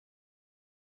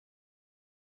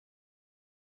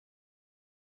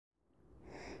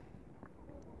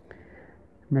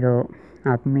मेरो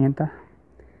आत्मीयता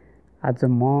आज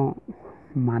म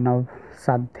मानव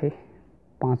साध्य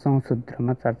 5औं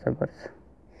सूत्रमा चर्चा गर्छु।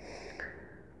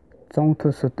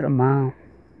 चौथो सूत्रमा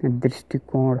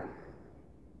दृष्टिकोणमा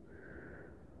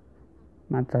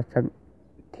चर्चा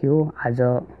थियो। आज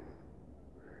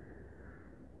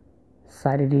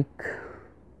शारीरिक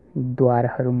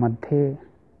द्वारहरूमध्ये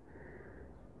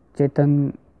चेतन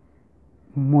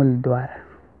मूलद्वार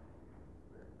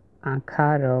आँखा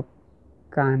र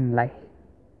कानलाई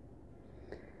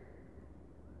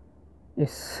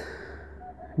यस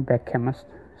व्याख्यामा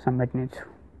समेट्नेछु।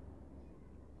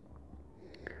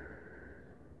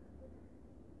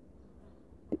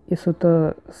 यसो त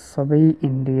सबै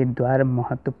इन्द्रियद्वार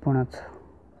महत्त्वपूर्ण छ।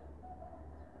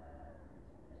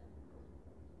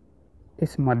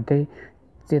 यसमध्ये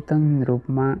चेतन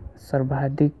रूपमा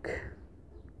सर्वाधिक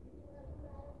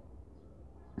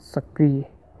सक्रिय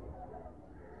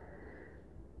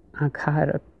आँखा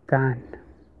र कान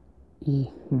यी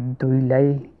दुईलाई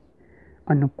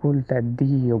अनुकूलता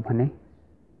दिइयो भने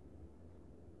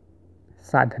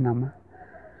साधनामा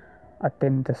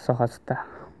अत्यन्त सहजता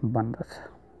बन्दछ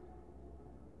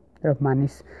र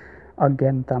मानिस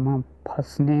अज्ञानतामा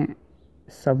फस्ने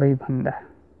सबैभन्दा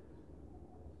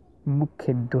मुख्य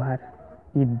द्वार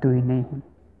यी दुई नै हुन्।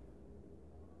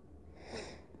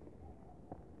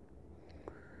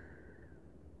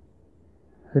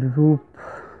 रूप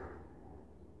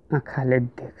आँखाले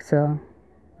देख्छ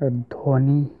र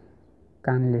ध्वनि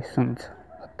कानले सुन्छ।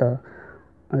 अत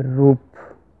रूप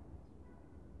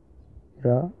र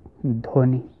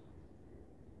ध्वनि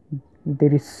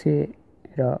दृश्य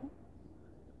र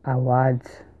आवाज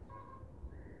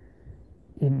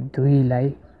यी दुईलाई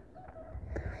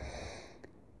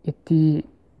यति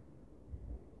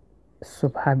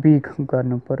स्वाभाविक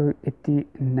गर्नुपर्यो, यति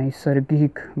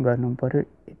नैसर्गिक गर्नुपर्यो,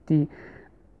 यति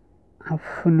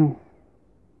आफ्नोपन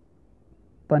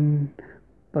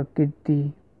प्रकृति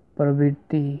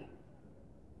प्रवृत्ति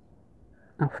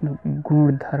आफ्नो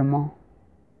गुणधर्म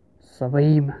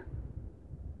सबैमा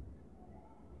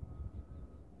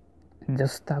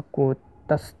जस्ताको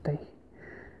तस्तै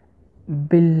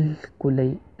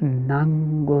बिल्कुलै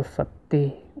नाङ्गो सत्य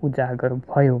उजागर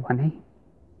भयो भने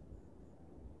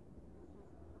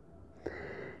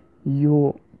यो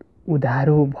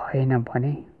उधारो भएन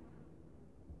भने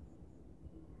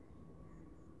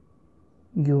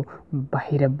यो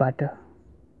बाहिरबाट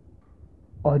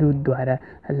अरूद्वारा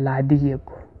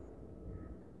लादिएको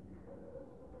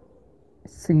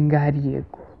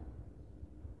सिंगारिएको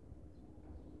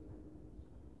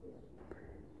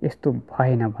यस्तो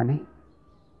भएन भने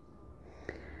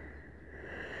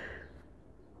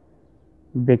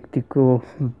व्यक्तिको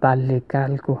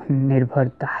बाल्यकालको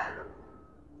निर्भरताबाट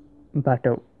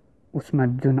उसमा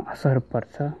जुन असर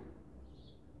पर्छ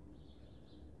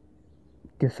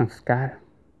त्यो संस्कार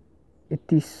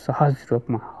यति सहज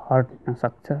रूपमा हट्न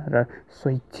सक्छ र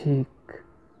स्वैच्छिक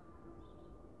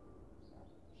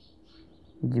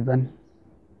जीवन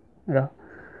र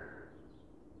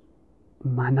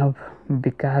मानव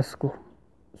विकासको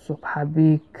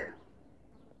स्वाभाविक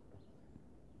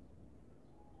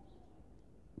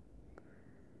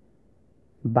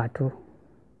बाटो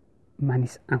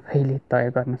मानिस आफैले तय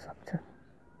गर्न सक्छ।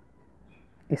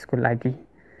 यसको लागि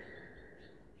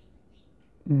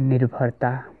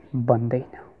निर्भरता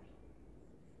बन्दैन।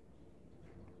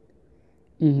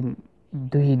 यी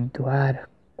दुई द्वार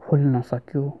खुलाउन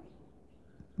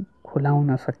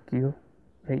सकियो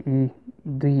र यी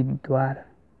दुई द्वार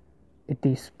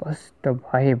यति स्पष्ट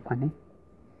भए भने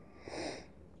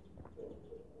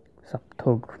सब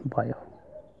थोक भयो।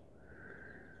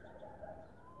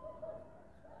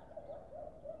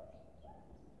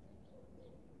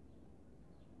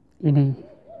 यिनै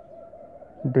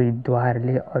दुई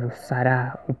द्वारले अरू सारा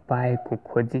उपायको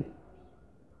खोजी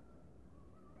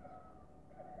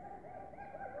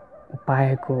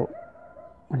उपायको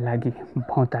लागि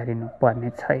भौतारिनु पर्ने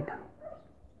छैन।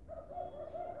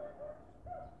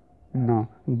 न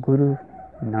गुरु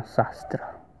न शास्त्र।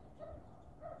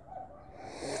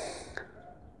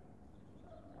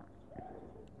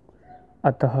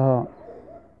 अतः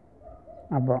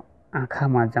अब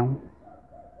आँखामा जाउँ।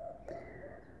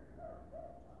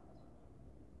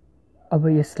 अब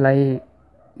यसलाई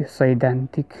यो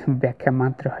सैद्धान्तिक व्याख्या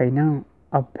मात्र होइन,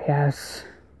 अभ्यास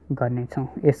गर्नेछौँ।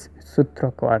 यस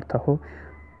सूत्रको अर्थ हो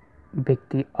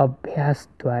व्यक्ति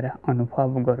अभ्यासद्वारा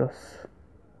अनुभव गरोस्।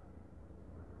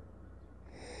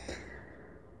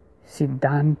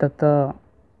 सिद्धान्त त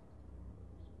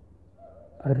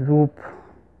रूप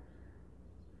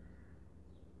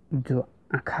जो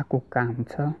आँखाको काम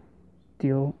छ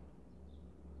त्यो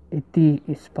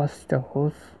यति स्पष्ट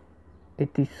होस्,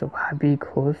 यति स्वाभाविक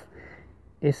होस्,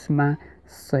 यसमा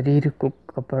शरीरको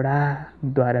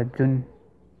कपडाद्वारा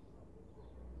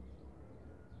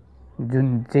जुन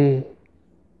जे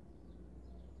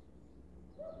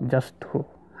जस्तो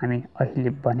हामी अहिले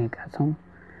बनेका छौँ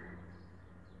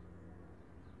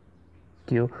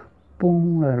त्यो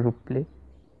पूर्ण रूपले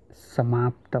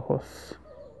समाप्त होस्।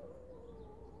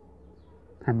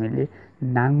 हामीले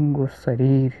नाङ्गो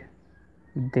शरीर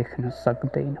देख्न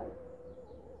सक्दैनौँ।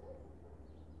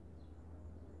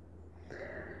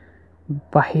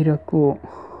 बाहिरको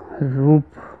रूप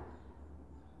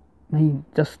नै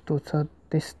जस्तो छ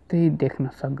त्यस्तै देख्न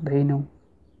सक्दैनौँ।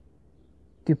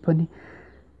 त्यो पनि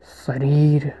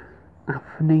शरीर,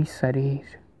 आफ्नै शरीर,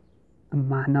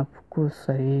 मानवको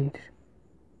शरीर।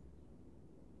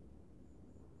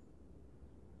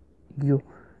 यो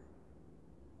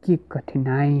के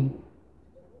कठिनाई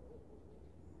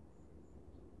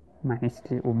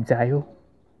मानिसले उब्जायो,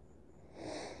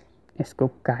 यसको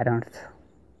कारण छ।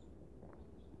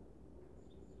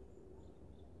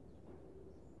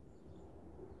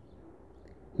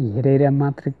 हेरेर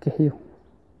मात्र केही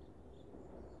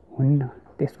हुन्न,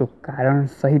 त्यसको कारण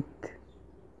सहित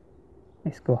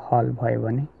यसको हल भयो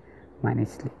भने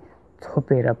मानिसले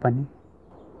छोपेर पनि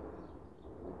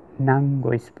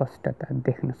नाङ्गो स्पष्टता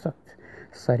देख्न सक्छ।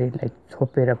 शरीरलाई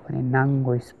छोपेर पनि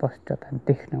नाङ्गो स्पष्टता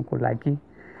देख्नको लागि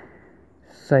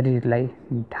शरीरलाई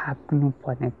ढाक्नु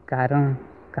पर्ने कारण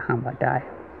कहाँबाट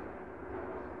आयो?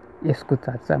 यसको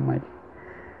चर्चा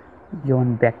मैले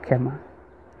यौन व्याख्यामा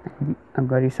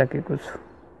गरिसकेको छु।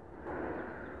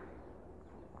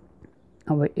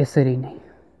 अब यसरी नै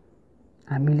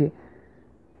हामीले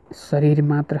शरीर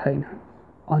मात्र होइन,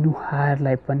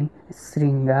 अनुहारलाई पनि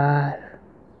श्रृङ्गार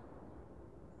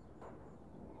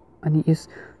अनि यस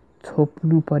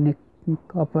छोप्नुपर्ने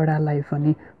कपडालाई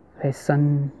पनि फेसन,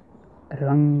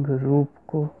 रङ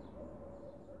रूपको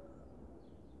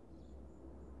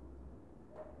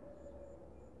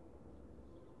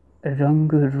रङ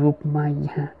रूपमा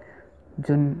यहाँ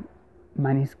जुन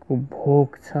मानिसको भोग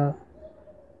छ,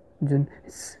 जुन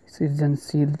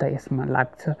सृजनशीलता यसमा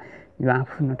लाग्छ, यो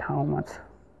आफ्नो ठाउँमा छ।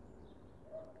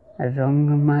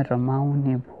 रङमा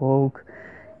रमाउने भोग,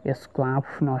 यसको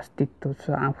आफ्नो अस्तित्व छ,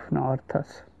 आफ्नो अर्थ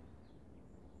छ।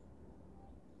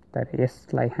 तर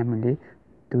यसलाई हामीले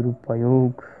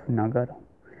दुरुपयोग नगरौँ।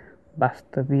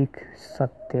 वास्तविक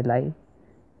सत्यलाई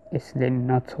यसले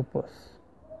नछोपोस्।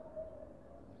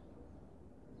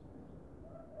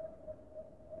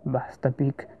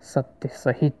 वास्तविक सत्य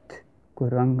सहितको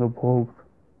रङ भोग,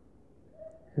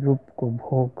 रूपको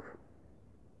भोग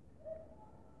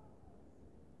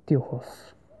त्यो होस्।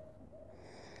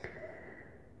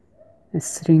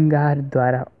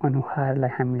 श्रृङ्गारद्वारा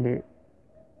अनुहारलाई हामीले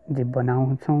जे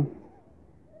बनाउँछौँ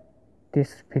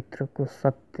त्यसभित्रको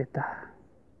सत्यता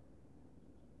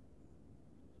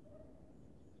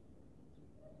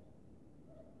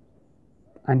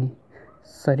अनि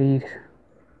शरीरको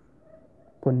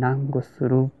नाङ्गो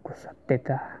स्वरूपको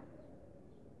सत्यता,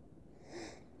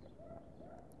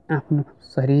 आफ्नो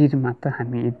शरीरमा त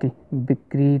हामी यति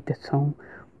विकृत छौँ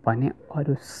भने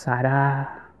अरू सारा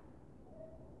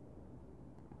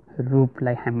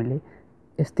रूपलाई हामीले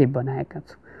यस्तै बनाएका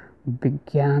छौँ।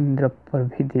 विज्ञान र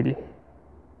प्रविधिले,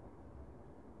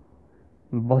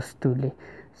 वस्तुले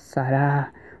सारा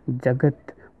जगत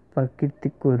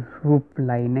प्रकृतिको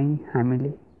रूपलाई नै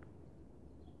हामीले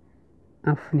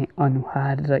आफ्नै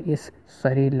अनुहार र यस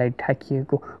शरीरलाई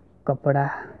ढाकिएको कपडा,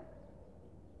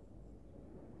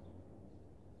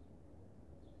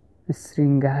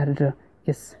 श्रृङ्गार र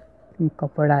यस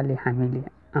कपडाले हामीले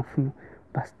आफ्नो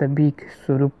वास्तविक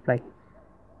स्वरूपलाई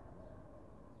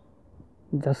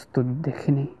जस्तो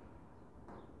देख्ने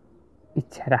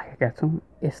इच्छा राखेका छौँ,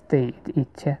 यस्तै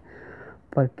इच्छा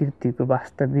प्रकृतिको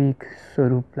वास्तविक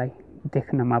स्वरूपलाई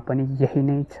देख्नमा पनि यही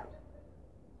नै छ।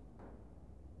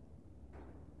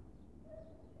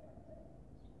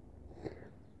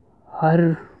 हर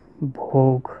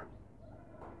भोग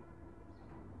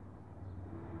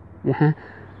यहाँ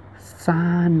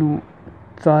सानो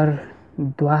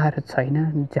चरद्वार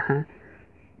छैन जहाँ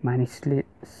मानिसले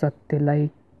सत्यलाई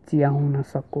च्याउन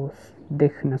सकोस्,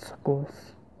 देख्न सकोस्।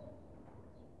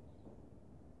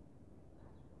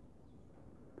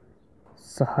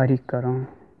 सहरीकरण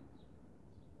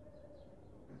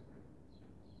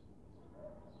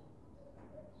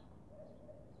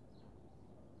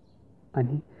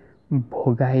अनि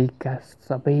भोगाइका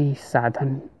सबै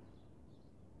साधन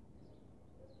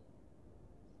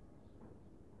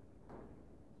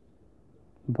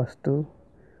वस्तु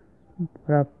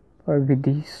र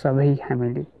प्रविधि सबै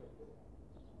हामीले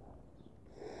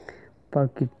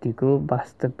प्रकृतिको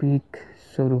वास्तविक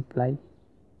स्वरूपलाई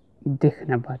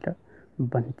देख्नबाट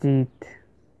वञ्चित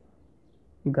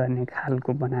गर्ने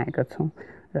खालको बनाएका छौँ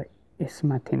र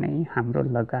यसमाथि नै हाम्रो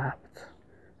लगाव छ,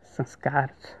 संस्कार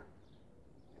छ।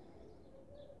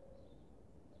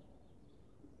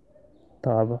 त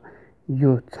अब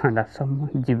यो छँदासम्म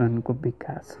जीवनको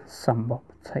विकास सम्भव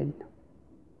छैन।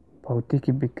 भौतिक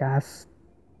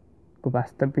विकासको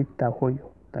वास्तविकता हो यो,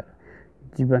 तर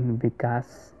जीवन विकास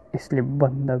यसले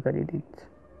बन्द गरिदिन्छ।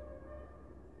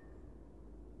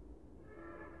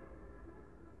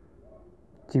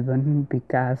 जीवन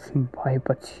विकास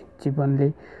भएपछि जीवनले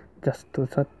जस्तो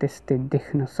छ त्यस्तै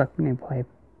देख्न सक्ने भए,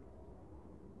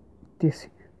 त्यस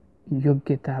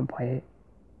योग्यता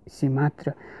भएपछि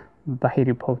मात्र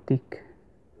बाहिरी भौतिक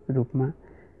रूपमा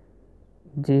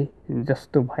जे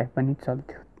जस्तो भए पनि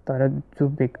चल्थ्यो। तर जो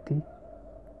व्यक्ति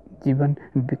जीवन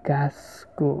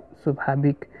विकासको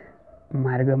स्वाभाविक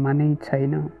मार्गमा नै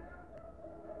छैन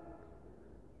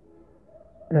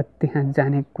र त्यहाँ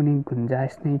जाने कुनै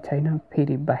गुन्जाइस नै छैन,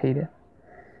 फेरि बाहिर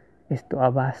यस्तो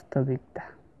अवास्तविकता,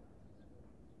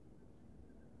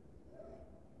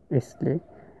 यसले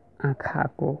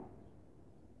आँखाको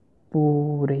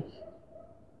पुरै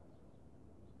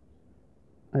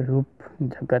रूप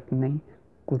जगत नै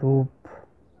कुरूप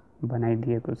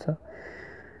बनाइदिएको छ।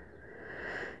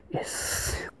 यस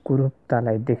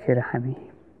कुरूपतालाई देखेर हामी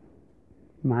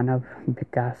मानव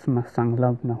विकासमा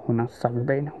संलग्न हुन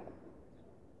सक्दैनौँ।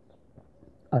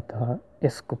 अतः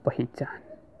यसको पहिचान,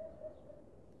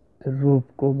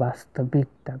 रूपको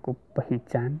वास्तविकताको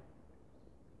पहिचान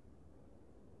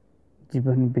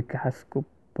जीवन विकासको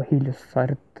पहिलो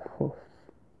शर्त हो।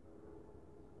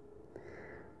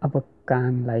 अब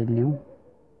कानलाई लिउँ,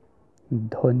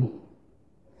 ध्वनि,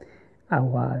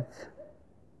 आवाज,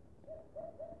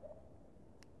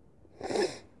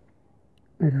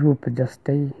 रूप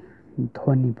जस्तै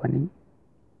ध्वनि पनि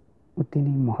उति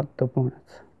नै महत्त्वपूर्ण छ।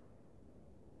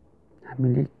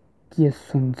 हामीले के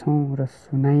सुन्छौँ र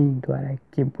सुनाइद्वारा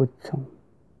के बुझ्छौँ,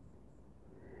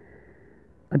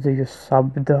 अझ यो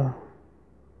शब्दको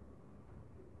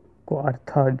अर्थ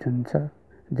जुन छ,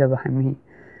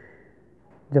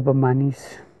 जब मानिस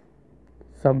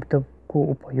शब्दको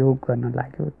उपयोग गर्न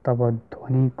लाग्यो तब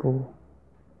ध्वनिको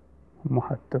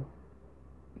महत्त्व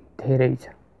धेरै छ।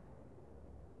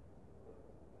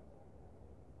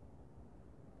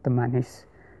 त मानिस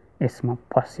यसमा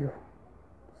फस्यो।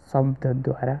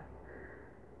 शब्दद्वारा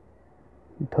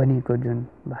ध्वनिको जुन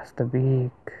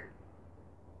वास्तविक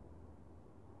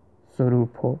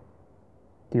स्वरूप हो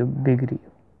त्यो बिग्रियो।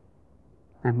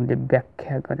 हामीले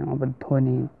व्याख्या गर्यौँ। अब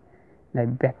ध्वनिलाई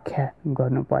व्याख्या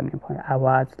गर्नुपर्ने भयो,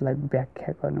 आवाजलाई व्याख्या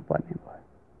गर्नुपर्ने भयो।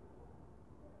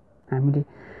 हामीले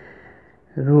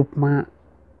रूपमा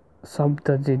शब्द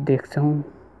जे देख्छौँ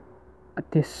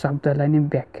त्यस शब्दलाई नै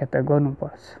व्याख्या त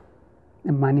गर्नुपर्छ।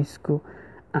 मानिसको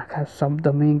आँखा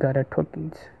शब्दमै गएर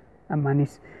ठोकिन्छ।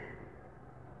 मानिस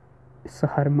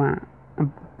सहरमा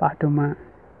बाटोमा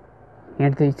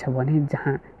हिँड्दैछ भने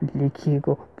जहाँ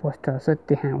लेखिएको पोस्टर छ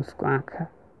त्यहाँ उसको आँखा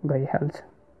गइहाल्छ।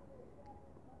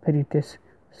 फेरि त्यस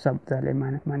शब्दले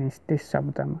मानिस त्यस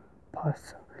शब्दमा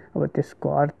फस्छ। अब त्यसको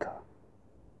अर्थ,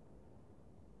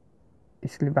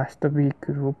 यसले वास्तविक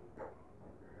रूप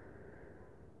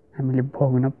हामीले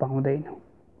भोग्न पाउँदैनौँ।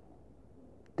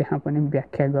 त्यहाँ पनि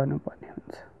व्याख्या गर्नुपर्ने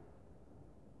हुन्छ।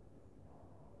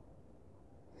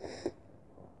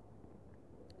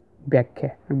 व्याख्या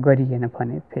गरिएन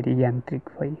भने फेरि यान्त्रिक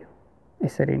भइयो।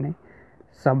 यसरी नै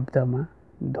शब्दमा,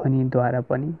 ध्वनिद्वारा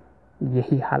पनि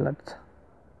यही हालत छ।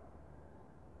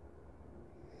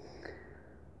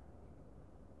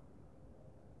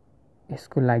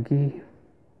 यसको लागि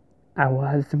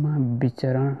आवाजमा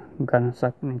विचरण गर्न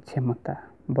सक्ने क्षमता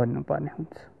बढ्नुपर्ने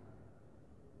हुन्छ।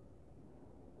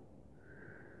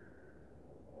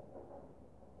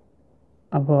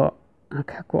 अब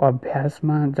आँखाको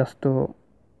अभ्यासमा जस्तो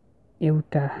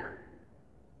एउटा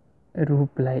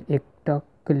रूपलाई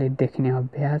एकटक्कले देख्ने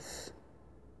अभ्यास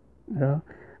र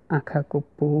आँखाको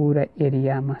पुरा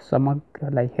एरियामा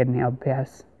समग्रलाई हेर्ने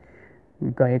अभ्यास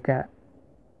गएका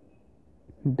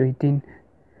 2-3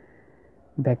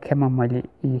 व्याख्यामा मैले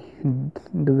यी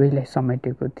दुवैलाई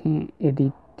समेटेको थिएँ। यदि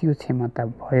त्यो क्षमता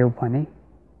भयो भने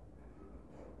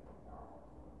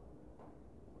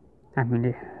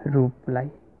हामीले रूपलाई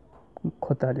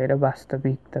खोतलेर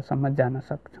वास्तविकतासम्म जान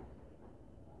सक्छौँ।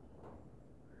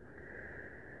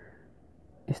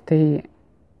 यस्तै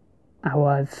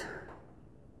आवाज,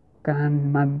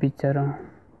 कानमा विचरण,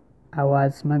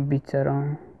 आवाजमा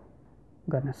विचरण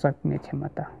गर्न सक्ने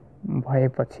क्षमता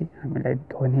भएपछि हामीलाई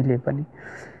ध्वनिले पनि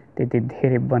त्यति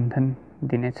धेरै बन्धन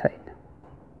दिने छैन।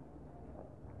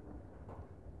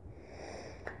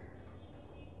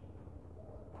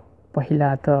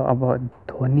 पहिला त अब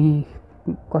ध्वनि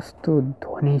कस्तो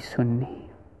ध्वनि सुन्ने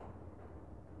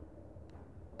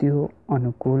त्यो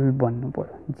अनुकूल बन्नु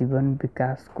पर्यो। जीवन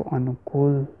विकासको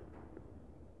अनुकूल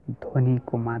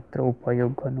ध्वनिको मात्र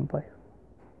उपयोग गर्नु पर्यो।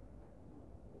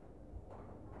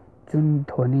 जुन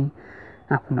ध्वनि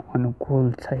आफ्नो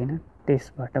अनुकूल छैन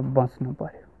त्यसबाट बच्नु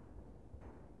पर्यो।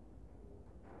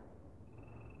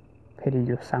 फेरि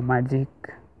यो सामाजिक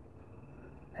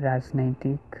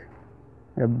राजनैतिक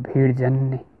र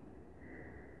भिडजन्य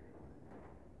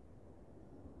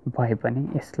भए पनि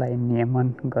यसलाई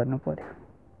नियमन गर्नु पर्यो।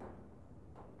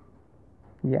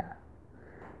 या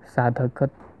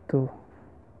साधकत्व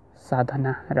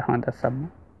साधना रहँदासम्म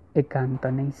एकान्त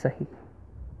नै सही।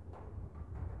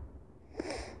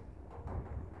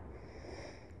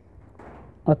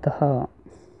 अतः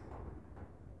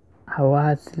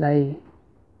आवाजलाई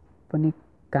पनि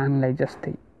कानलाई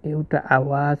जस्तै एउटा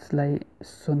आवाजलाई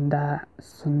सुन्दा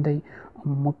सुन्दै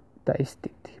मुक्त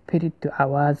स्थिति, फेरि त्यो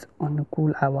आवाज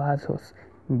अनुकूल आवाज होस्,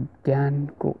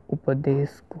 ज्ञानको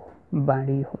उपदेशको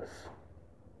बाणी होस्,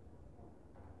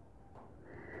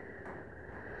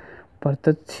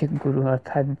 प्रत्यक्ष गुरु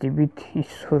अर्थात् जीवित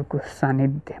ईश्वरको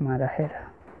सानिध्यमा रहेर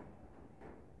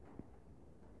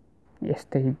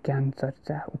यस्तै ज्ञान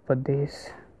चर्चा उपदेश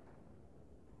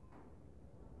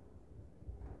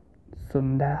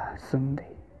सुन्दा सुन्दै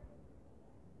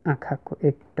आँखाको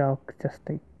एकटक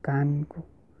जस्तै कानको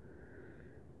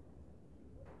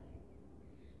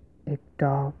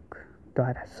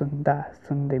एकटकद्वारा सुन्दा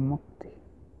सुन्दै मुक्ति,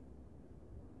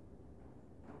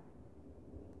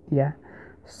 या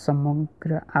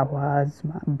समग्र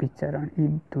आवाजमा विचरण, यी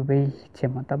दुवै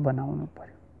क्षमता बनाउनु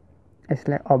पर्यो।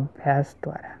 यसलाई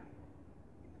अभ्यासद्वारा,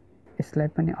 यसलाई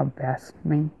पनि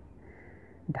अभ्यासमै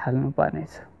ढाल्नु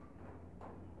पर्नेछ।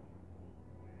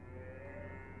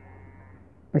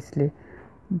 यसले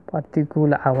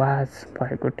प्रतिकूल आवाज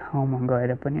भएको ठाउँमा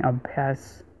गएर पनि अभ्यास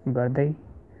गर्दै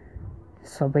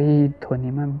सबै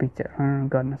ध्वनिमा विचरण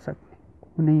गर्न सक्ने,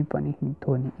 कुनै पनि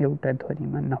ध्वनि एउटा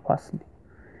ध्वनिमा नफस्ने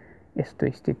यस्तो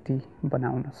स्थिति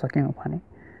बनाउन सक्यौँ भने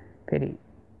फेरि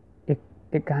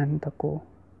एकान्तको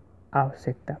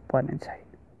आवश्यकता पर्ने छैन।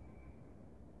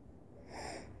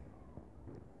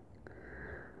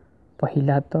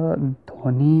 पहिला त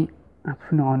ध्वनि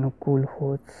आफ्नो अनुकूल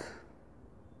होस्,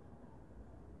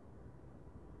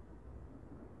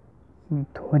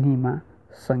 ध्वनिमा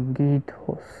सङ्गीत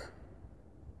होस्,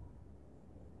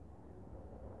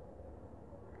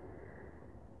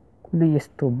 कुनै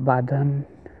यस्तो वादन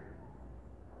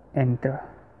यन्त्र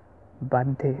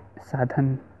वाद्य साधन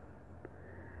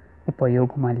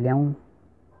उपयोगमा ल्याउँ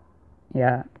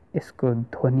या यसको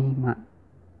ध्वनि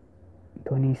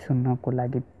सुन्नको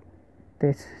लागि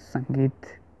त्यस सङ्गीत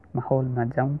माहौलमा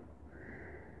जाउँ,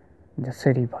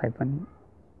 जसरी भए पनि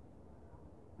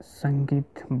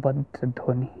सङ्गीतबद्ध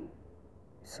ध्वनि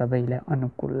सबैलाई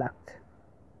अनुकूल लाग्छ।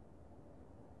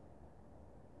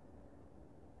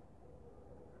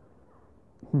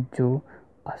 जो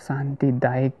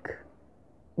अशान्तिदायक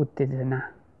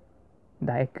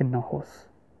उत्तेजनादायक नहोस्,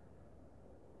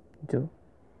 जो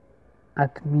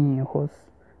आत्मीय होस्,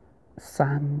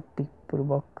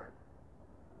 शान्तिपूर्वक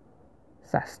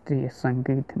शास्त्रीय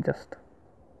सङ्गीत जस्तो।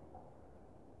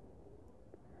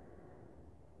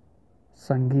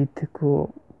 सङ्गीतको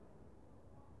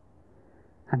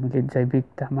हामीले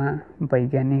जैविकतामा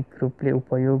वैज्ञानिक रूपले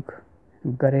उपयोग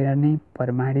गरेर नै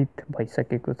प्रमाणित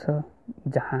भइसकेको छ,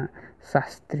 जहाँ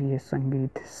शास्त्रीय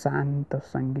सङ्गीत शान्त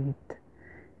सङ्गीत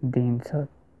दिइन्छ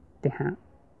त्यहाँ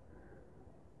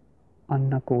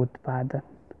अन्नको उत्पादन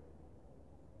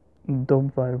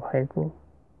दोब्बर भएको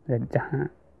र जहाँ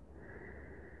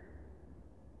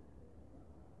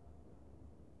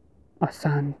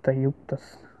अशान्तयुक्त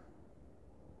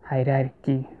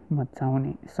हाइरार्की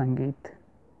मचाउने सङ्गीत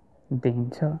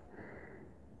दिइन्छ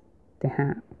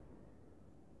त्यहाँ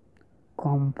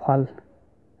कम फल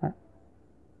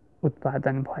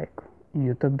उत्पादन भएको।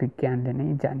 यो त विज्ञानले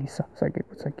नै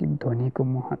जानिसकेको छ कि ध्वनिको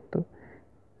महत्त्व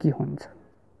के हुन्छ।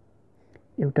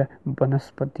 एउटा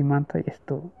वनस्पतिमा त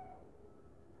यस्तो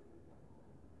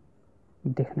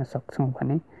देख्न सक्छौँ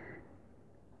भने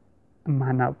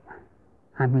मानव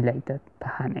हामीलाई त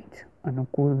थाहा नै छ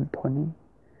अनुकूल ध्वनि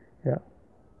र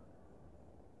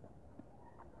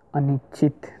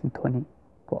अनिश्चित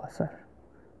ध्वनिको असर।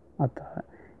 अतः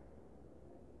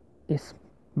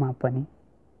यसमा पनि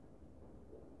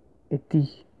यति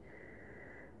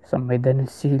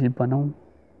संवेदनशील बनौँ,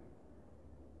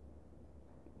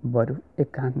 बरु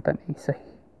एकान्त नै सही।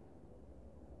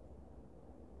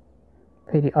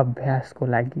 फेरि अभ्यासको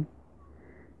लागि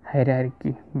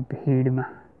हाइरार्की भिडमा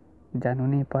जानु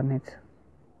नै पर्नेछ।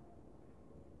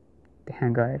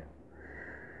 त्यहाँ गएर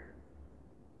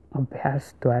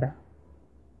अभ्यासद्वारा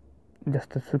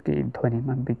जस्तो सुकै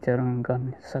ध्वनिमा विचरण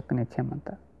गर्न सक्ने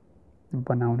क्षमता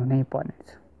बनाउनु नै पर्नेछ।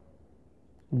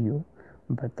 यो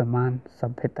वर्तमान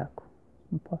सभ्यताको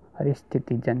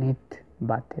परिस्थितिजनित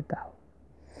बाध्यता हो।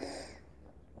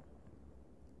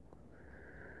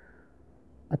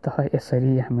 अतः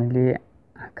यसरी हामीले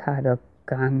आँखा र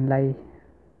कानलाई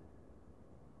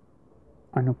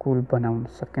अनुकूल बनाउन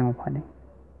सक्यौँ भने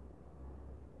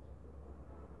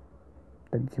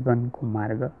त जीवनको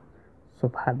मार्ग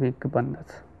स्वाभाविक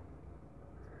बन्दछ।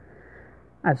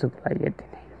 आजको लागि यति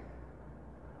नै।